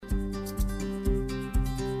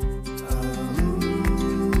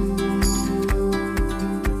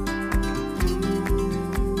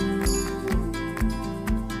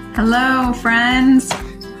Hello, friends.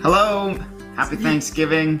 Hello. Happy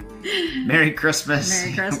Thanksgiving. Merry Christmas.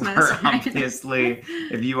 Merry Christmas. We're obviously,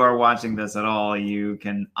 if you are watching this at all, you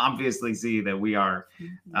can obviously see that we are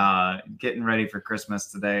getting ready for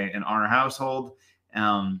Christmas today in our household.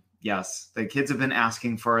 Yes, the kids have been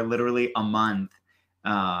asking for literally a month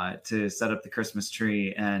to set up the Christmas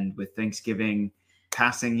tree. And with Thanksgiving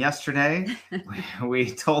passing yesterday, we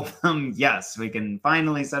told them, yes, we can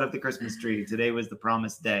finally set up the Christmas tree. Today was the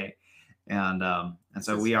promised day. And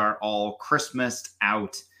so we are all Christmased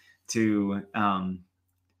out to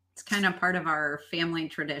it's kind of part of our family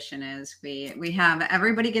tradition is we have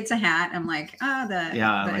everybody gets a hat. I'm like,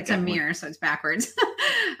 it's a mirror, so it's backwards.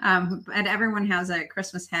 But everyone has a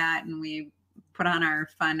Christmas hat, and we put on our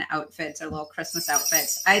fun outfits, our little Christmas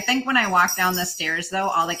outfits. I think when I walked down the stairs, though,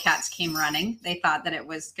 all the cats came running. They thought that it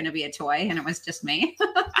was going to be a toy, and it was just me.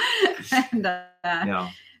 And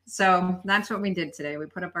so that's what we did today. We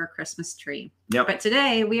put up our Christmas tree. Yep. But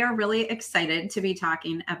today we are really excited to be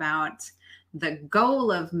talking about the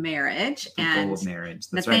goal of marriage. Goal of marriage.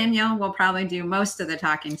 That's Nathaniel will probably do most of the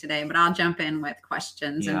talking today, but I'll jump in with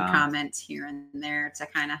questions and comments here and there to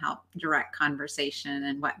kind of help direct conversation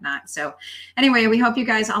and whatnot. So anyway, we hope you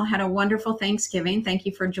guys all had a wonderful Thanksgiving. Thank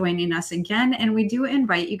you for joining us again. And we do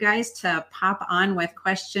invite you guys to pop on with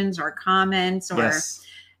questions or comments or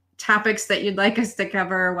topics that you'd like us to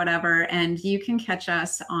cover or whatever. And you can catch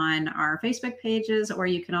us on our Facebook pages, or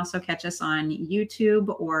you can also catch us on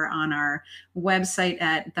YouTube or on our website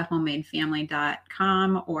at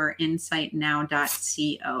thehomemadefamily.com or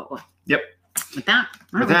insightnow.co. Yep. With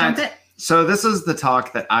that, so this is the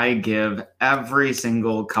talk that I give every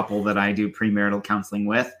single couple that I do premarital counseling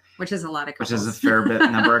with. Which is a lot of couples. Which is a fair bit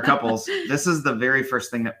number of couples. This is the very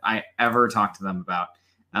first thing that I ever talk to them about.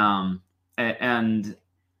 I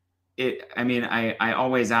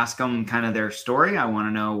always ask them kind of their story. I want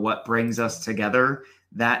to know what brings us together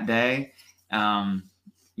that day. All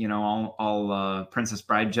Princess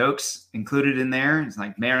Bride jokes included in there. It's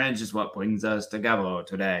like marriage is what brings us together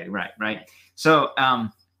today. Right. So,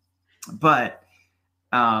 but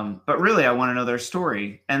really I want to know their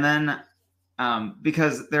story. And then,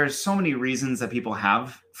 because there's so many reasons that people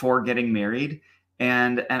have for getting married.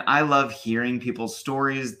 And I love hearing people's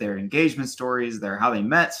stories, their engagement stories, their how they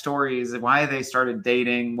met stories, why they started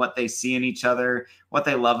dating, what they see in each other, what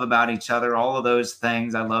they love about each other, all of those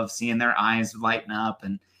things. I love seeing their eyes lighten up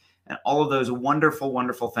and all of those wonderful,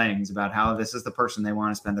 wonderful things about how this is the person they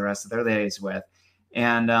want to spend the rest of their days with.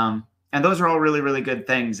 And those are all really, really good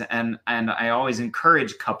things. And I always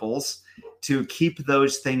encourage couples to keep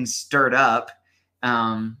those things stirred up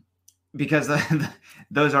because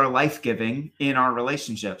those are life-giving in our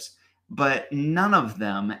relationships, but none of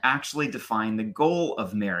them actually define the goal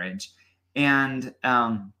of marriage. And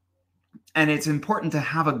it's important to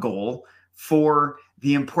have a goal for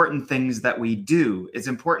the important things that we do. It's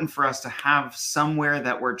important for us to have somewhere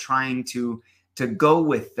that we're trying to go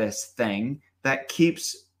with this thing that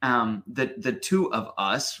keeps the two of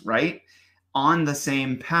us, right, on the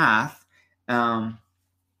same path,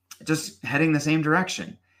 just heading the same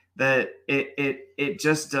direction. That it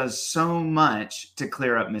just does so much to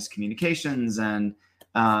clear up miscommunications and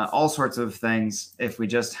all sorts of things if we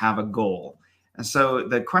just have a goal. And so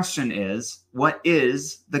the question is, what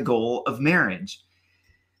is the goal of marriage?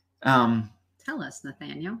 Tell us,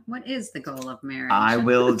 Nathaniel, what is the goal of marriage? I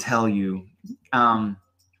will tell you.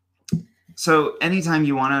 So anytime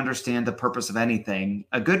you want to understand the purpose of anything,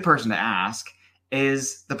 a good person to ask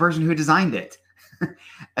is the person who designed it.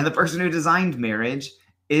 And the person who designed marriage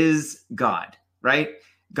is God, right?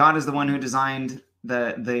 God is the one who designed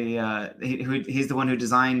he's the one who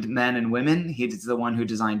designed men and women. He's the one who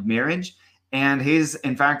designed marriage. And he's,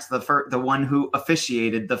 in fact, the one who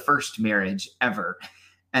officiated the first marriage ever.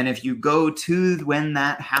 And if you go to when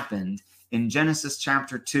that happened in Genesis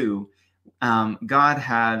chapter 2, God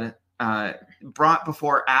had brought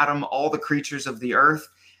before Adam all the creatures of the earth,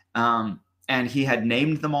 and he had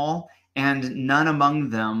named them all, and none among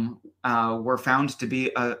them were found to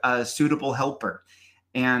be a suitable helper.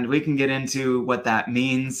 And we can get into what that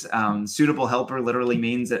means. Suitable helper literally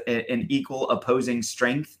means an equal opposing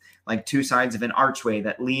strength, like two sides of an archway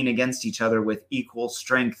that lean against each other with equal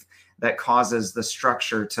strength that causes the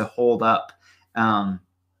structure to hold up. And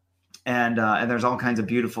there's all kinds of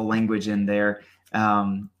beautiful language in there.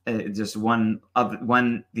 The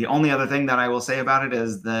only other thing that I will say about it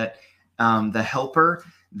is that the helper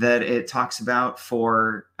that it talks about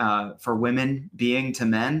for women being to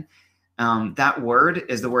men, that word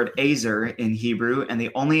is the word azer in Hebrew, and the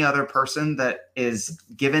only other person that is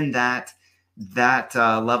given that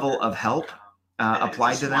level of help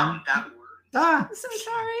applied to them. Ah, I'm so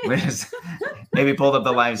sorry. Maybe pulled up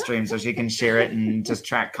the live stream so she can share it and just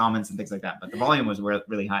track comments and things like that. But the volume was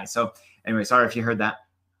really high. So anyway, sorry if you heard that.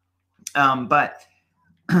 But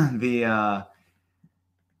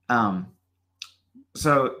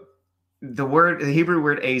so the Hebrew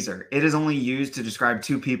word azer, it is only used to describe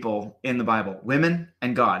two people in the Bible, women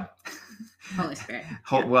and God. Holy Spirit.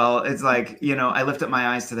 Well, it's like, I lift up my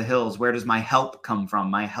eyes to the hills. Where does my help come from?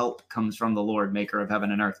 My help comes from the Lord, maker of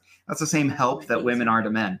heaven and earth. That's the same help that women are to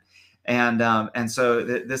men. And so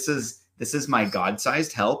this is my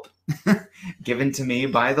God-sized help given to me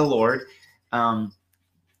by the Lord. And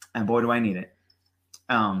boy, do I need it.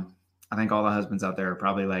 I think all the husbands out there are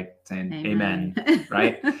probably like saying amen,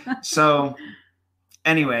 right? So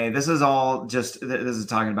anyway, this is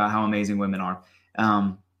talking about how amazing women are.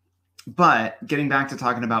 But getting back to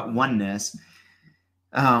talking about oneness,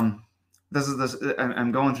 I'm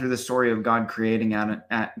going through the story of God creating Adam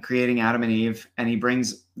and Eve,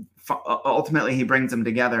 and ultimately he brings them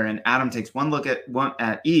together. And Adam takes one look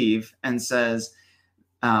at Eve and says,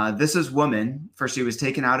 "This is woman, for she was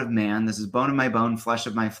taken out of man. This is bone of my bone, flesh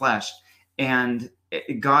of my flesh." And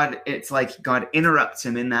it's like God interrupts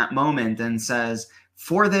him in that moment and says,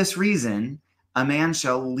 "For this reason, a man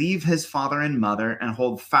shall leave his father and mother and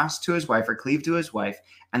hold fast to his wife, or cleave to his wife,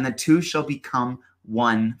 and the two shall become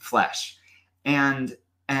one flesh." And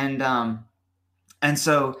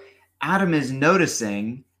so Adam is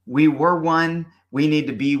noticing, we were one, we need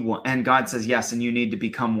to be one, and God says yes, and you need to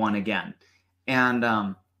become one again. And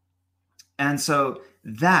so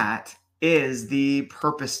that is the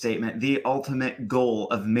purpose statement. The ultimate goal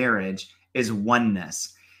of marriage is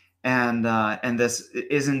oneness. And this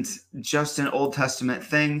isn't just an Old Testament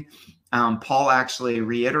thing. Paul actually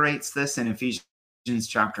reiterates this in Ephesians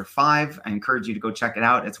chapter 5. I encourage you to go check it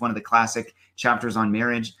out. It's one of the classic chapters on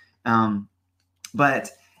marriage.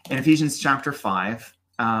 But in Ephesians chapter 5,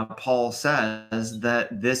 Paul says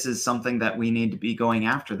that this is something that we need to be going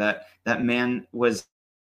after, that marriage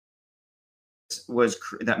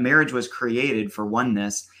was created for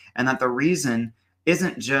oneness, and that the reason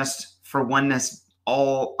isn't just for oneness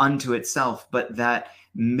all unto itself, but that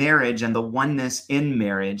marriage and the oneness in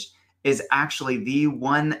marriage is actually the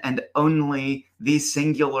one and only, the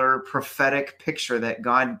singular prophetic picture that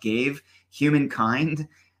God gave humankind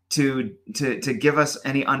to give us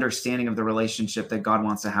any understanding of the relationship that God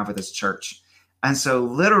wants to have with his church. And so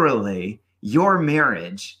literally your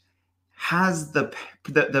marriage has the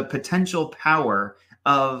potential power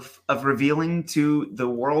of revealing to the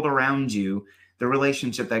world around you the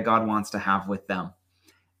relationship that God wants to have with them.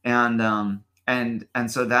 And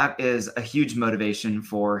so that is a huge motivation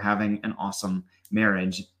for having an awesome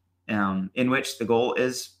marriage, in which the goal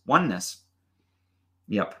is oneness.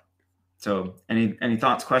 Yep. So any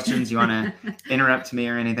thoughts, questions? You want to interrupt me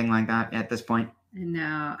or anything like that at this point?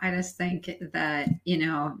 No, I just think that,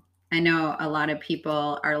 I know a lot of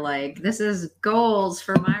people are like, this is goals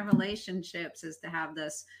for my relationships, is to have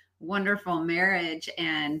this wonderful marriage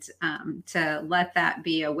and to let that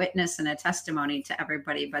be a witness and a testimony to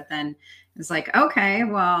everybody. But then it's like, okay,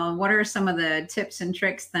 well, what are some of the tips and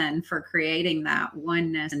tricks then for creating that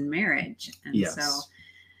oneness in marriage? And yes. So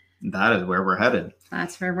that is where we're headed.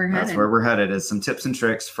 That's where we're headed. That's where we're headed, is some tips and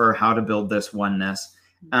tricks for how to build this oneness.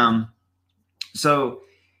 So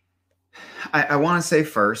I want to say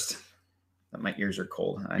first that my ears are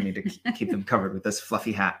cold. I need to keep them covered with this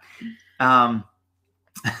fluffy hat. I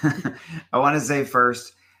want to say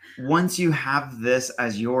first, once you have this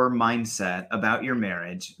as your mindset about your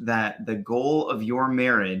marriage, that the goal of your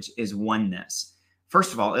marriage is oneness,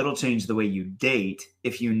 first of all, it'll change the way you date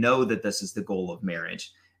if you know that this is the goal of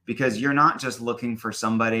marriage, because you're not just looking for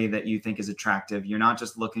somebody that you think is attractive. You're not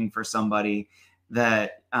just looking for somebody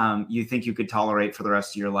that you think you could tolerate for the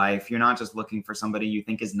rest of your life. You're not just looking for somebody you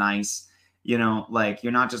think is nice. You're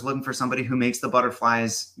not just looking for somebody who makes the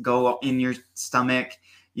butterflies go in your stomach,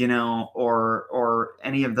 or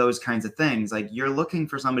any of those kinds of things. Like, you're looking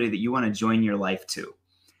for somebody that you want to join your life to,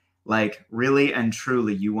 like really and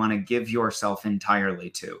truly you want to give yourself entirely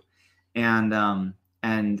to, and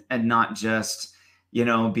not just,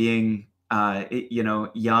 being,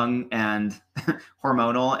 young and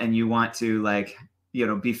hormonal, and you want to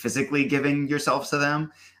be physically giving yourself to them.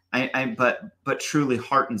 But truly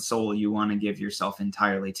heart and soul, you want to give yourself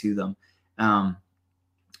entirely to them,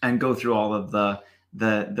 and go through all of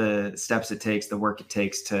the steps it takes, the work it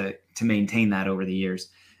takes to maintain that over the years.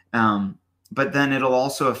 But then it'll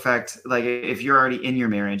also affect, like, if you're already in your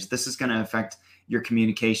marriage, this is going to affect your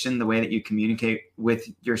communication, the way that you communicate with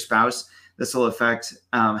your spouse. This will affect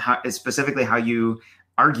specifically how you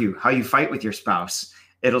argue, how you fight with your spouse.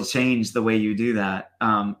 It'll change the way you do that.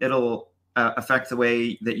 affect the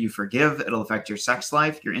way that you forgive. It'll affect your sex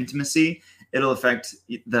life, your intimacy. It'll affect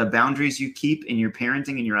the boundaries you keep in your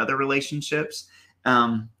parenting and your other relationships.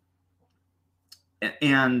 I'm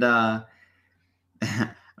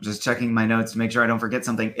just checking my notes to make sure I don't forget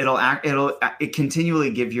something. It continually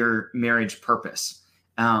give your marriage purpose.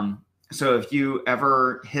 So if you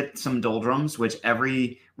ever hit some doldrums, which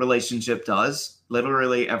every relationship does,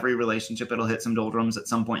 literally every relationship, it'll hit some doldrums at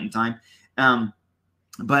some point in time.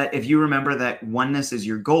 But if you remember that oneness is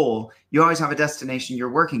your goal, you always have a destination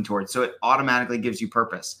you're working towards. So it automatically gives you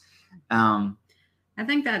purpose. I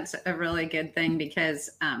think that's a really good thing because,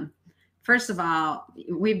 first of all,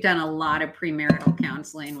 we've done a lot of premarital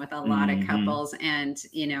counseling with a lot of couples. And,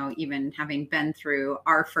 even having been through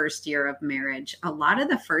our first year of marriage, a lot of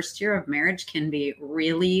the first year of marriage can be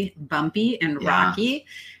really bumpy and rocky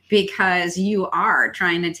because you are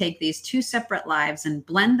trying to take these two separate lives and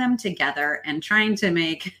blend them together and trying to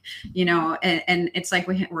make, and it's like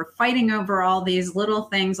we're fighting over all these little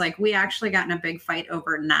things. Like we actually got in a big fight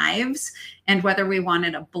over knives and whether we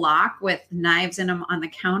wanted a block with knives in them on the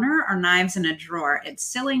counter or knives in a drawer. It's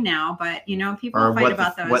silly now, but people fight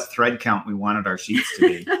about those. What thread count we wanted our sheets to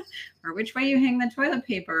be. Or which way you hang the toilet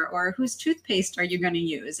paper, or whose toothpaste are you going to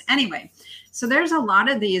use? Anyway, so there's a lot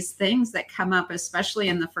of these things that come up, especially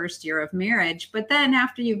in the first year of marriage. But then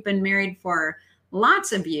after you've been married for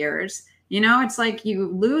lots of years, it's like you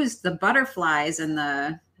lose the butterflies and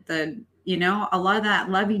the a lot of that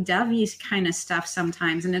lovey-dovey kind of stuff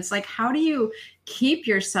sometimes. And it's like, how do you keep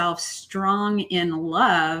yourself strong in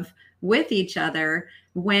love with each other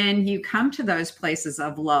when you come to those places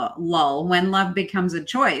of lull, when love becomes a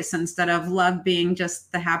choice instead of love being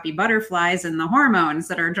just the happy butterflies and the hormones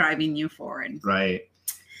that are driving you forward. Right.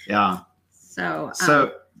 Yeah. So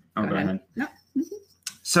go ahead. No.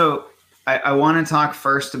 So I want to talk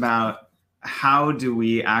first about how do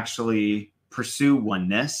we actually pursue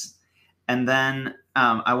oneness? And then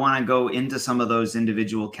I want to go into some of those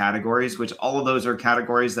individual categories, which all of those are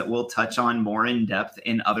categories that we'll touch on more in depth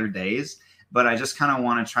in other days. But I just kind of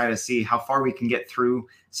want to try to see how far we can get through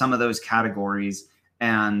some of those categories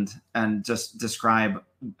and just describe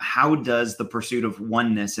how does the pursuit of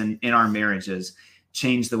oneness in our marriages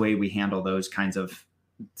change the way we handle those kinds of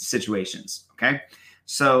situations. Okay.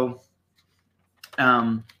 So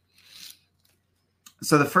the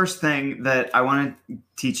first thing that I want to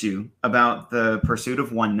teach you about the pursuit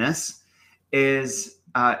of oneness is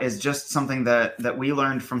just something that we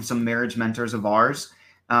learned from some marriage mentors of ours.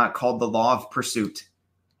 Called the law of pursuit.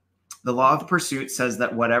 The law of pursuit says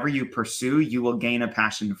that whatever you pursue, you will gain a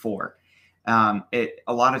passion for. A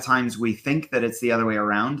lot of times we think that it's the other way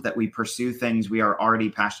around, that we pursue things we are already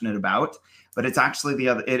passionate about, but it's actually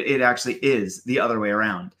it actually is the other way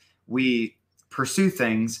around. We pursue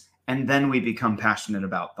things and then we become passionate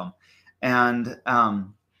about them. And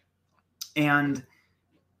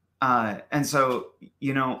so,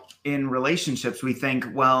 in relationships, we think,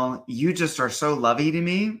 well, you just are so lovey to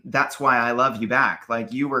me. That's why I love you back.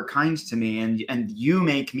 Like you were kind to me and you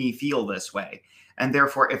make me feel this way. And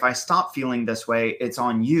therefore, if I stop feeling this way, it's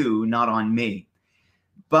on you, not on me.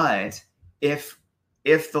 But if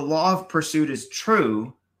the law of pursuit is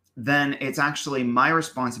true, then it's actually my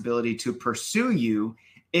responsibility to pursue you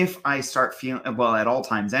if I start feeling, well, at all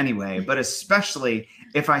times anyway, but especially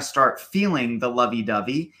if I start feeling the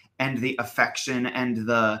lovey-dovey and the affection and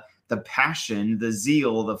the passion, the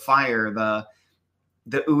zeal, the fire, the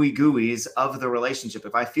ooey gooeys of the relationship.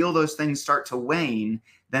 If I feel those things start to wane,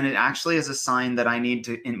 then it actually is a sign that I need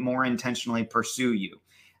to more intentionally pursue you.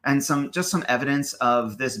 And some evidence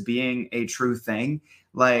of this being a true thing,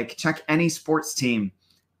 like check any sports team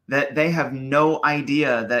that they have no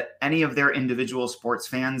idea that any of their individual sports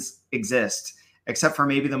fans exist, except for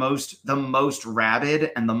maybe the most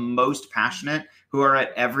rabid and the most passionate who are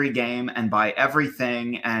at every game and buy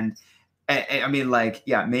everything. And I mean,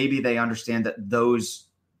 maybe they understand that those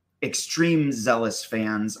extreme zealous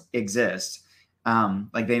fans exist.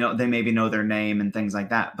 They maybe know their name and things like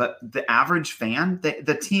that. But the average fan,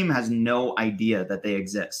 the team has no idea that they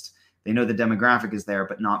exist. They know the demographic is there,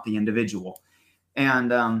 but not the individual.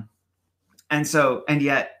 And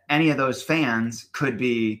yet any of those fans could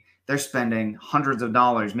be, they're spending hundreds of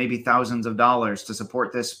dollars, maybe thousands of dollars to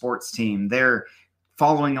support this sports team. They're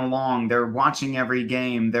following along. They're watching every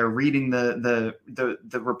game. They're reading the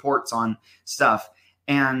reports on stuff.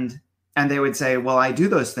 And they would say, well, I do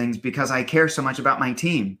those things because I care so much about my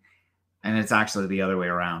team. And it's actually the other way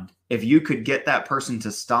around. If you could get that person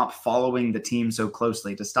to stop following the team so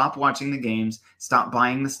closely, to stop watching the games, stop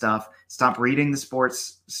buying the stuff, stop reading the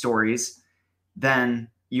sports stories, then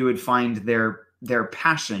you would find their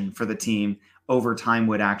passion for the team over time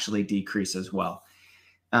would actually decrease as well.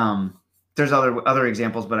 There's other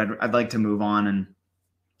examples, but I'd like to move on and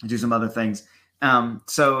do some other things.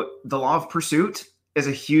 So the law of pursuit is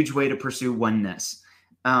a huge way to pursue oneness.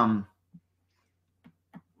 There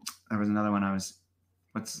was another one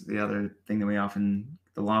what's the other thing that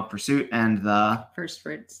the law of pursuit and the first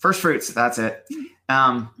fruits. First fruits, that's it.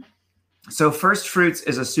 So first fruits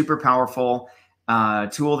is a super powerful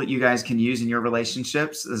tool that you guys can use in your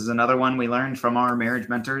relationships. This is another one we learned from our marriage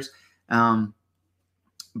mentors.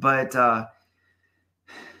 But the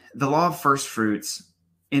law of first fruits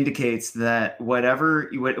indicates that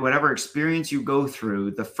whatever experience you go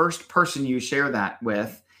through, the first person you share that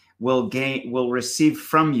with will receive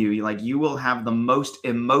from you. Like, you will have the most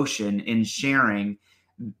emotion in sharing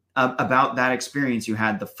about that experience you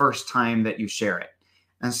had the first time that you share it.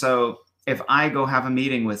 And so if I go have a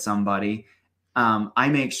meeting with somebody, I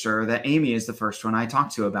make sure that Amy is the first one I talk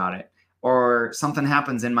to about it. Or something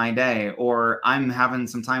happens in my day, or I'm having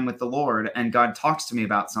some time with the Lord and God talks to me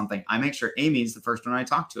about something, I make sure Amy's the first one I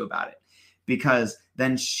talk to about it, because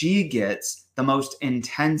then she gets the most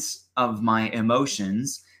intense of my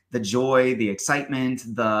emotions, the joy, the excitement,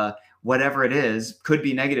 the whatever it is. Could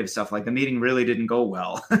be negative stuff, like the meeting really didn't go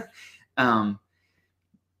well.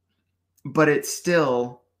 But it's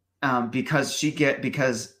still because she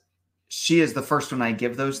is the first one I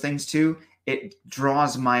give those things to, it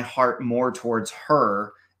draws my heart more towards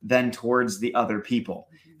her than towards the other people.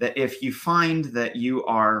 That if you find that you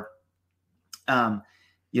are,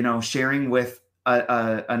 sharing with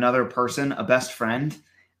another person, a best friend,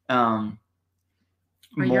 or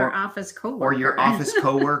your office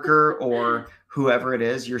coworker, or whoever it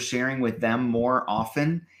is, you're sharing with them more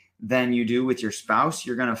often than you do with your spouse,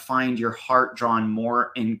 you're going to find your heart drawn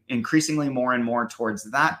increasingly more and more towards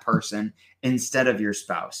that person instead of your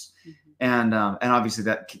spouse. And obviously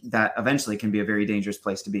that eventually can be a very dangerous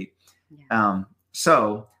place to be. Yeah.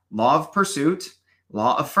 So law of pursuit,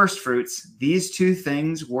 law of first fruits, these two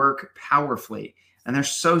things work powerfully, and they're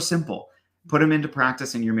so simple. Put them into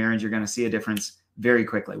practice in your marriage. You're going to see a difference very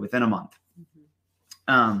quickly within a month.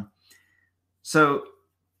 I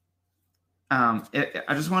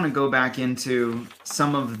just want to go back into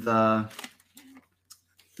some of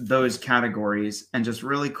those categories and just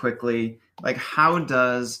really quickly, like, how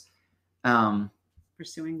does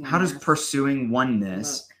pursuing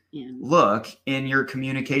oneness look in your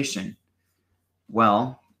communication?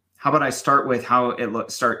 Well, how about I start with how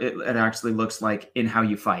it actually looks like in how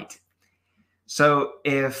you fight. So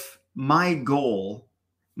if my goal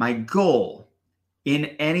in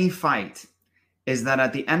any fight is that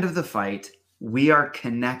at the end of the fight, we are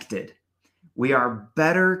connected. We are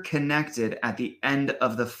better connected at the end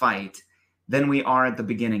of the fight than we are at the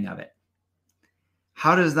beginning of it.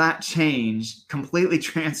 How does that completely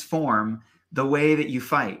transform the way that you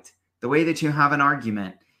fight, the way that you have an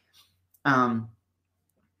argument?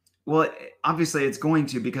 Well, obviously it's going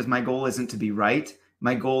to, because my goal isn't to be right.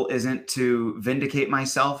 My goal isn't to vindicate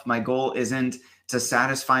myself. My goal isn't to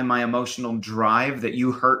satisfy my emotional drive that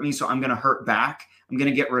you hurt me, so I'm going to hurt back. I'm going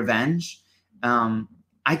to get revenge.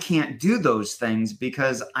 I can't do those things,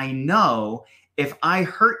 because I know if I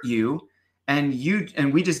hurt you, and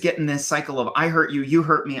we just get in this cycle of I hurt you, you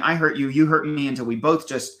hurt me, I hurt you, you hurt me, until we both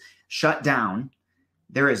just shut down,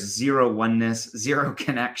 there is zero oneness, zero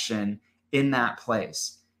connection in that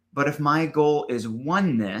place. But if my goal is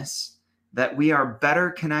oneness, that we are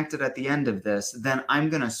better connected at the end of this, then I'm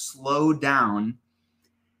going to slow down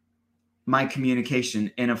my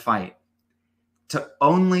communication in a fight to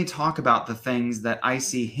only talk about the things that I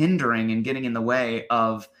see hindering and getting in the way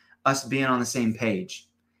of us being on the same page,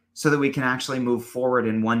 so that we can actually move forward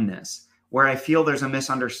in oneness. Where I feel there's a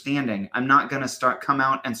misunderstanding, I'm not going to come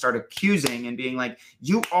out and start accusing and being like,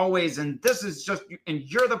 you always, and this is just, and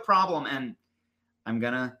you're the problem. And I'm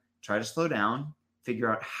going to try to slow down, figure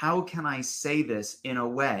out how can I say this in a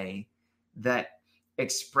way that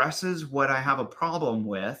expresses what I have a problem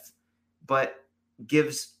with, but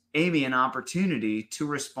gives Amy an opportunity to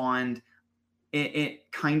respond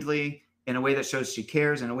kindly, in a way that shows she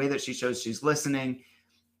cares, in a way that she shows she's listening.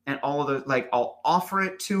 And all of those, like, I'll offer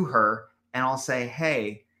it to her and I'll say,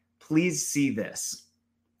 hey, please see this.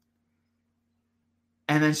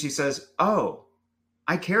 And then she says, oh,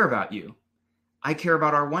 I care about you. I care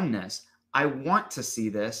about our oneness. I want to see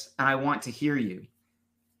this and I want to hear you.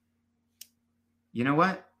 You know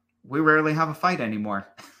what? We rarely have a fight anymore.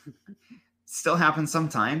 Still happens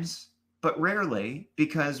sometimes, but rarely,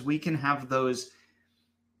 because we can have those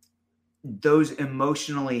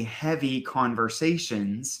emotionally heavy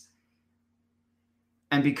conversations.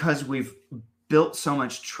 And because we've built so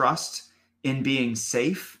much trust in being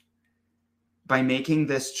safe, by making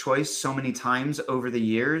this choice so many times over the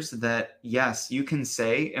years that, yes, you can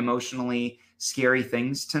say emotionally scary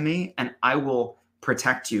things to me and I will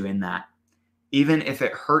protect you in that. Even if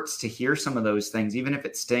it hurts to hear some of those things, even if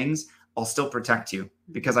it stings, I'll still protect you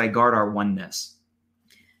because I guard our oneness.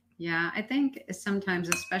 Yeah, I think sometimes,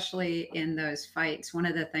 especially in those fights, one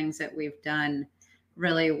of the things that we've done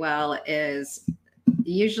really well is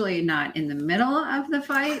usually not in the middle of the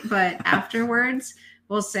fight, but afterwards,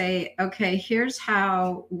 we'll say, okay, here's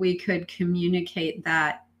how we could communicate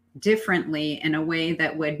that differently in a way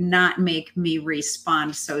that would not make me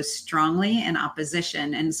respond so strongly in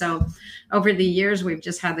opposition. And so over the years, we've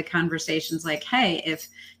just had the conversations like, hey,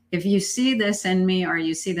 if you see this in me or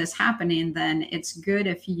you see this happening, then it's good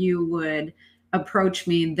if you would approach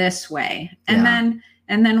me this way. And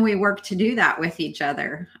then we work to do that with each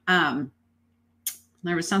other.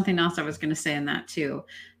 There was something else I was going to say in that too.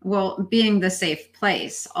 Well, being the safe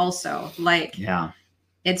place also, like,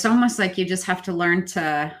 it's almost like you just have to learn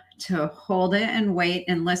to hold it and wait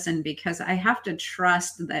and listen, because I have to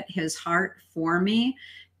trust that his heart for me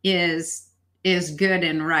is good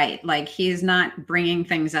and right. Like, he's not bringing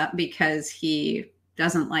things up because he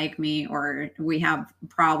doesn't like me or we have a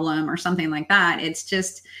problem or something like that. It's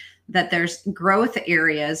just that there's growth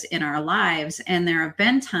areas in our lives. And there have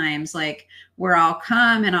been times like where I'll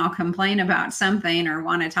come and I'll complain about something or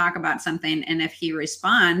want to talk about something. And if he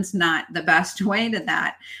responds not the best way to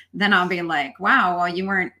that, then I'll be like, wow,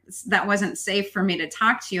 well, that wasn't safe for me to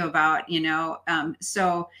talk to you about,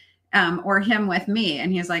 or him with me.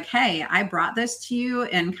 And he's like, hey, I brought this to you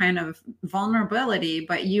in kind of vulnerability,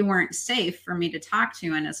 but you weren't safe for me to talk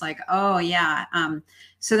to. And it's like, oh yeah.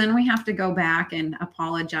 So then we have to go back and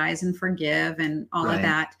apologize and forgive and all of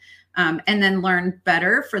that. And then learn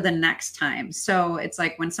better for the next time. So it's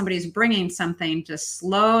like when somebody's bringing something, just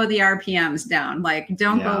slow the RPMs down. Like,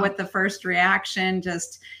 don't go with the first reaction.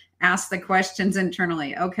 Just ask the questions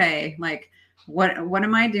internally. Okay, like, what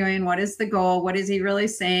am I doing? What is the goal? What is he really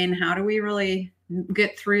saying? How do we really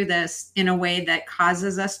get through this in a way that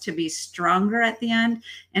causes us to be stronger at the end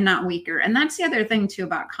and not weaker? And that's the other thing too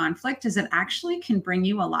about conflict, is it actually can bring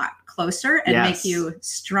you a lot closer and make you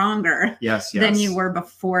stronger than you were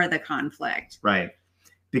before the conflict. Right.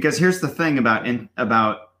 Because here's the thing about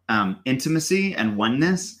intimacy and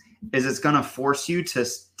oneness is it's going to force you to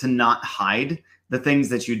not hide the things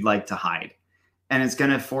that you'd like to hide. And it's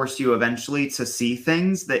going to force you eventually to see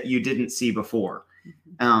things that you didn't see before.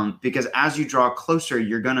 Because as you draw closer,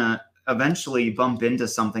 you're going to eventually bump into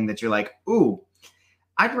something that you're like, ooh,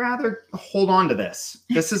 I'd rather hold on to this.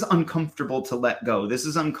 This is uncomfortable to let go. This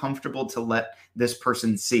is uncomfortable to let this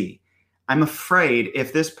person see. I'm afraid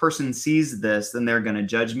if this person sees this, then they're going to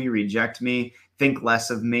judge me, reject me, think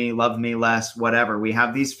less of me, love me less, whatever. We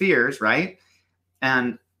have these fears, right?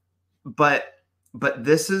 But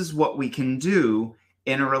this is what we can do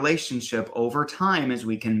in a relationship over time, is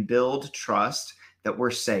we can build trust that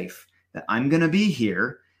we're safe, that I'm going to be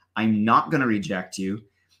here. I'm not going to reject you.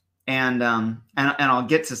 And I'll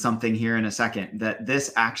get to something here in a second, that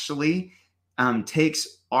this actually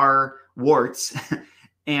takes our warts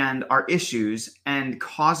and our issues and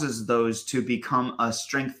causes those to become a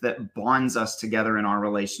strength that bonds us together in our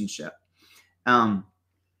relationship. And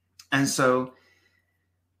so,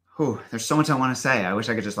 there's so much I want to say. I wish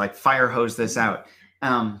I could just like fire hose this out.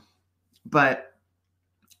 But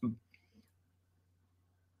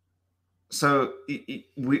so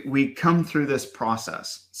we come through this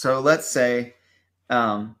process. So let's say,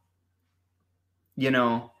 let's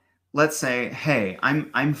say, hey,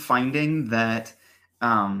 I'm finding that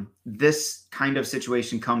this kind of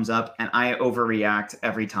situation comes up and I overreact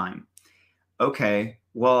every time. Okay,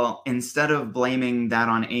 well, instead of blaming that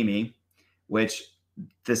on Amy, which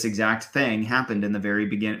this exact thing happened in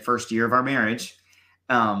the first year of our marriage,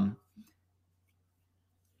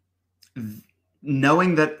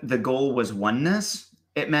 knowing that the goal was oneness,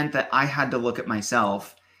 it meant that I had to look at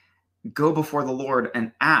myself, go before the Lord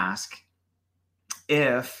and ask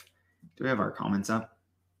do we have our comments up?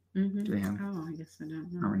 Mm-hmm. Do we have? Oh, I guess I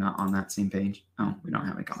don't know. Are we not on that same page? Oh, we don't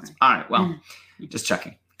have any comments. All right. Well, just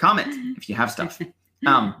checking. Comment if you have stuff.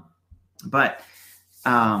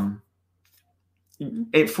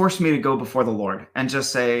 It forced me to go before the Lord and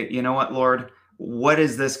just say, you know what, Lord, what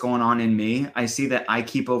is this going on in me? I see that I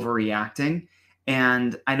keep overreacting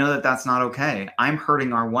and I know that that's not okay. I'm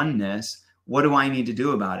hurting our oneness. What do I need to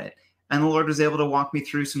do about it? And the Lord was able to walk me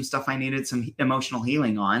through some stuff I needed some emotional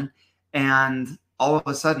healing on. And all of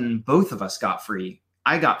a sudden, both of us got free.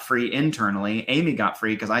 I got free internally. Amy got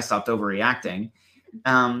free because I stopped overreacting.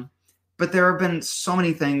 But there have been so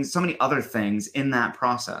many things, so many other things in that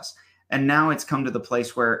process. And now it's come to the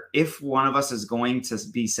place where if one of us is going to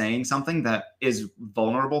be saying something that is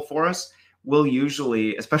vulnerable for us, we'll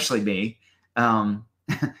usually, especially me,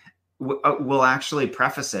 we'll actually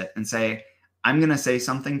preface it and say, I'm going to say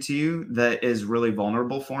something to you that is really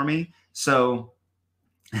vulnerable for me. So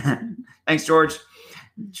thanks, George.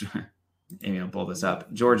 Amy will pull this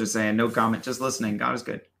up. George is saying, no comment, just listening. God is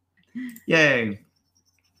good. Yay.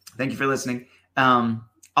 Thank you for listening.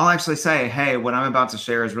 I'll actually say, hey, what I'm about to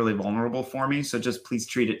share is really vulnerable for me. So just please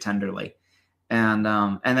treat it tenderly. And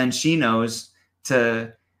then she knows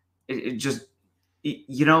to just,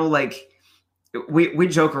 like we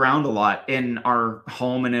joke around a lot in our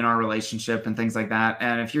home and in our relationship and things like that.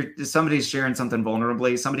 And if somebody's sharing something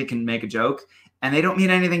vulnerably, somebody can make a joke and they don't mean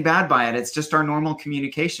anything bad by it. It's just our normal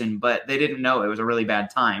communication, but they didn't know it was a really bad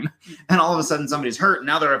time. And all of a sudden somebody's hurt and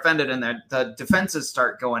now they're offended and the defenses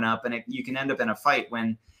start going up and you can end up in a fight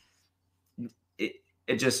when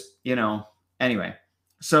it just, anyway.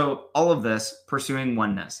 So all of this pursuing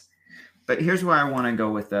oneness, but here's where I want to go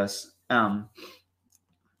with this. I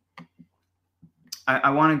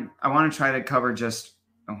want to try to cover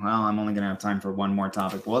I'm only going to have time for one more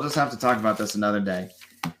topic. We'll just have to talk about this another day.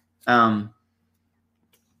 I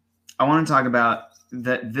want to talk about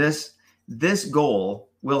that this goal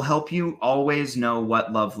will help you always know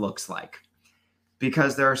what love looks like.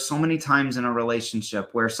 Because there are so many times in a relationship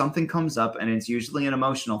where something comes up and it's usually an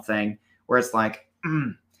emotional thing where it's like,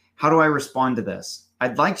 how do I respond to this?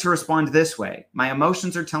 I'd like to respond this way. My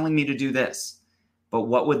emotions are telling me to do this, but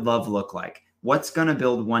what would love look like? What's going to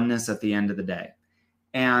build oneness at the end of the day?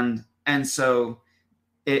 And so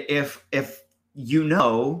if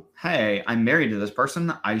hey, I'm married to this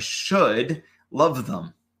person, I should love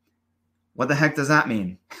them. What the heck does that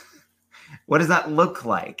mean? What does that look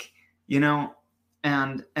like?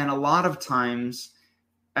 And a lot of times,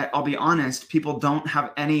 I'll be honest, people don't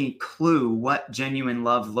have any clue what genuine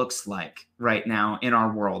love looks like right now in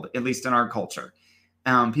our world, at least in our culture.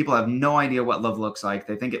 People have no idea what love looks like.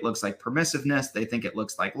 They think it looks like permissiveness. They think it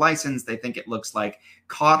looks like license. They think it looks like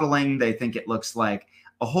coddling. They think it looks like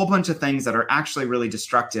a whole bunch of things that are actually really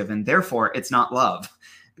destructive. And therefore, it's not love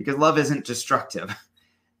because love isn't destructive.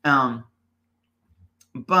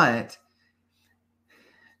 But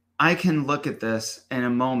I can look at this in a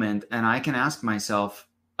moment and I can ask myself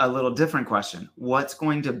a little different question. What's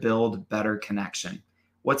going to build better connection?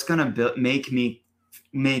 What's going to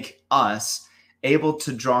make us able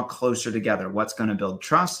to draw closer together? What's going to build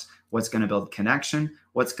trust? What's going to build connection?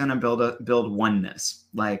 What's going to build oneness?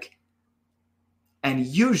 And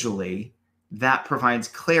usually that provides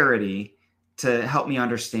clarity to help me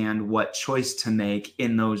understand what choice to make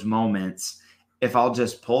in those moments. If I'll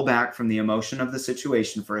just pull back from the emotion of the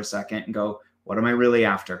situation for a second and go, what am I really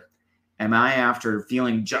after? Am I after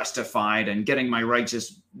feeling justified and getting my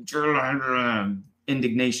righteous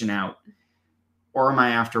indignation out? Or am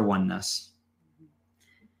I after oneness?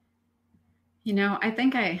 I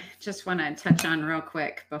think I just want to touch on real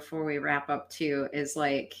quick before we wrap up too, is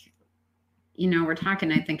we're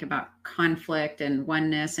talking, I think, about conflict and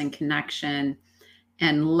oneness and connection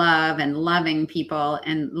and love and loving people.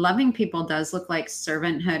 And loving people does look like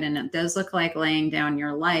servanthood, and it does look like laying down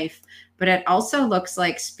your life, but it also looks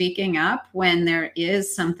like speaking up when there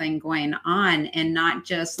is something going on and not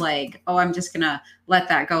just like, oh, I'm just going to let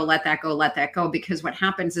that go. Because what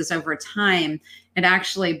happens is over time, it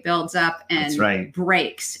actually builds up and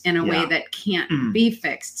breaks in a way that can't be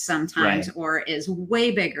fixed sometimes, or is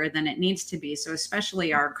way bigger than it needs to be. So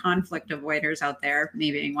especially our conflict avoiders out there,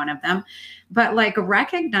 me being one of them, but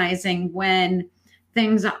recognizing when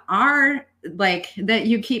things are that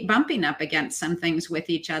you keep bumping up against some things with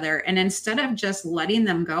each other. And instead of just letting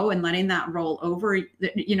them go and letting that roll over,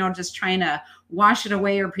 just trying to wash it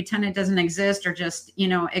away or pretend it doesn't exist, or just,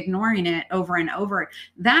 ignoring it over and over,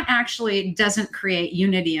 that actually doesn't create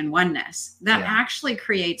unity and oneness. That actually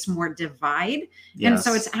creates more divide. Yes. And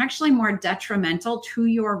so it's actually more detrimental to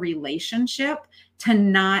your relationship to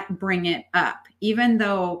not bring it up, even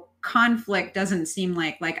though conflict doesn't seem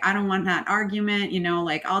like I don't want that argument,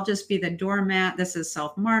 I'll just be the doormat. This is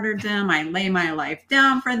self-martyrdom. I lay my life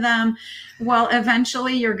down for them. Well,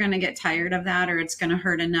 eventually you're going to get tired of that, or it's going to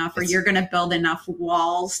hurt enough, or you're going to build enough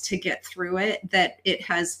walls to get through it that it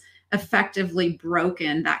has effectively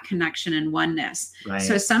broken that connection and oneness. Right.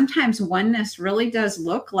 So sometimes oneness really does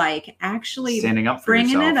look like actually standing up for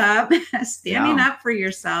bringing yourself. it up, standing up for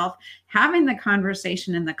yourself, having the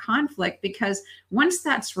conversation and the conflict, because once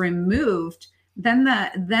that's removed, then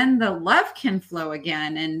the love can flow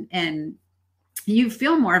again. you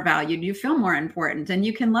feel more valued, you feel more important, and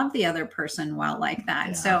you can love the other person well like that.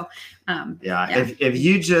 Yeah. So, if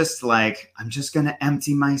you just like, I'm just going to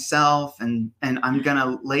empty myself and I'm going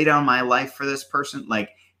to lay down my life for this person.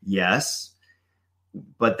 Like, yes,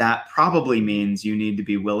 but that probably means you need to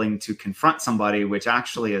be willing to confront somebody, which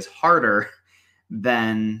actually is harder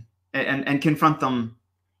than, and confront them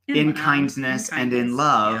in kindness and in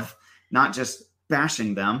love, not just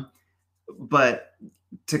bashing them, but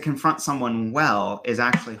to confront someone well is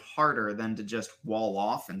actually harder than to just wall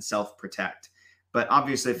off and self-protect. But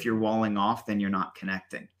obviously, if you're walling off, then you're not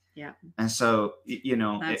connecting. Yeah. And so,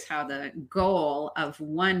 that's how the goal of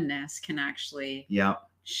oneness can actually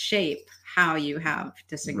shape how you have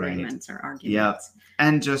disagreements or arguments.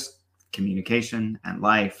 And just communication and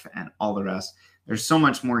life and all the rest. There's so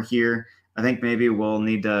much more here. I think maybe we'll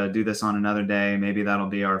need to do this on another day. Maybe that'll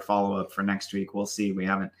be our follow-up for next week. We'll see. We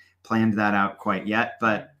haven't planned that out quite yet,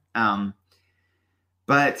 but I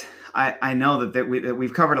know that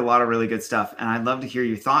we've covered a lot of really good stuff, and I'd love to hear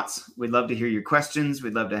your thoughts. We'd love to hear your questions.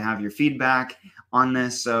 We'd love to have your feedback on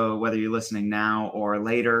this. So whether you're listening now or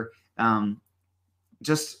later,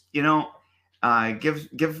 just give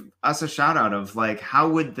us a shout out of like, how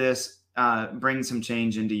would this bring some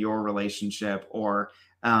change into your relationship, or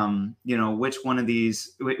which one of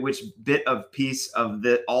these, which bit of piece of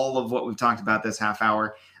all of what we've talked about this half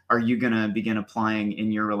hour are you going to begin applying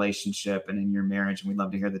in your relationship and in your marriage? And we'd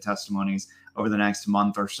love to hear the testimonies over the next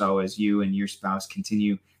month or so as you and your spouse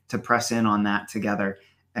continue to press in on that together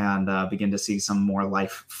and begin to see some more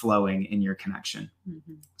life flowing in your connection.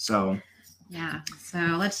 Mm-hmm. So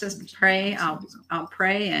let's just pray. I'll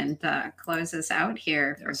pray and close us out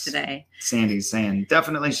here for today. Sandy's saying,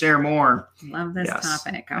 definitely share more. Love this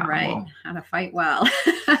topic. All right. How to fight well.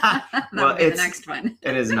 Well, it's the next one.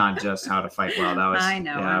 It is not just how to fight well. That was, I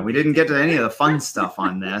know. Yeah, we didn't get to any of the fun stuff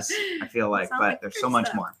on this, I feel like, but there's so much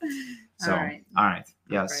more. So, all right.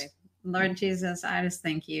 Yes. Lord Jesus, I just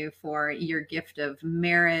thank you for your gift of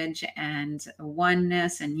marriage and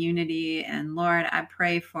oneness and unity. And Lord, I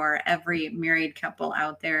pray for every married couple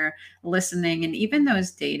out there listening, and even those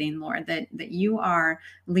dating, Lord, that you are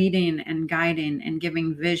leading and guiding and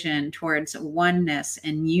giving vision towards oneness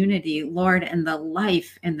and unity, Lord, and the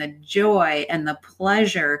life and the joy and the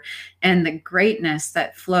pleasure and the greatness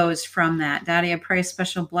that flows from that. Daddy, I pray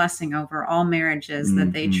special blessing over all marriages,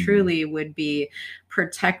 that they truly would be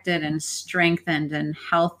protected and strengthened and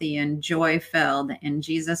healthy and joy-filled. In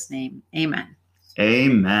Jesus' name, amen.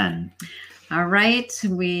 Amen. All right.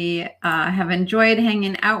 We have enjoyed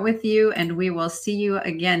hanging out with you, and we will see you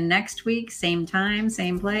again next week. Same time,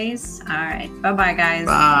 same place. All right. Bye-bye, guys.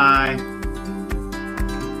 Bye.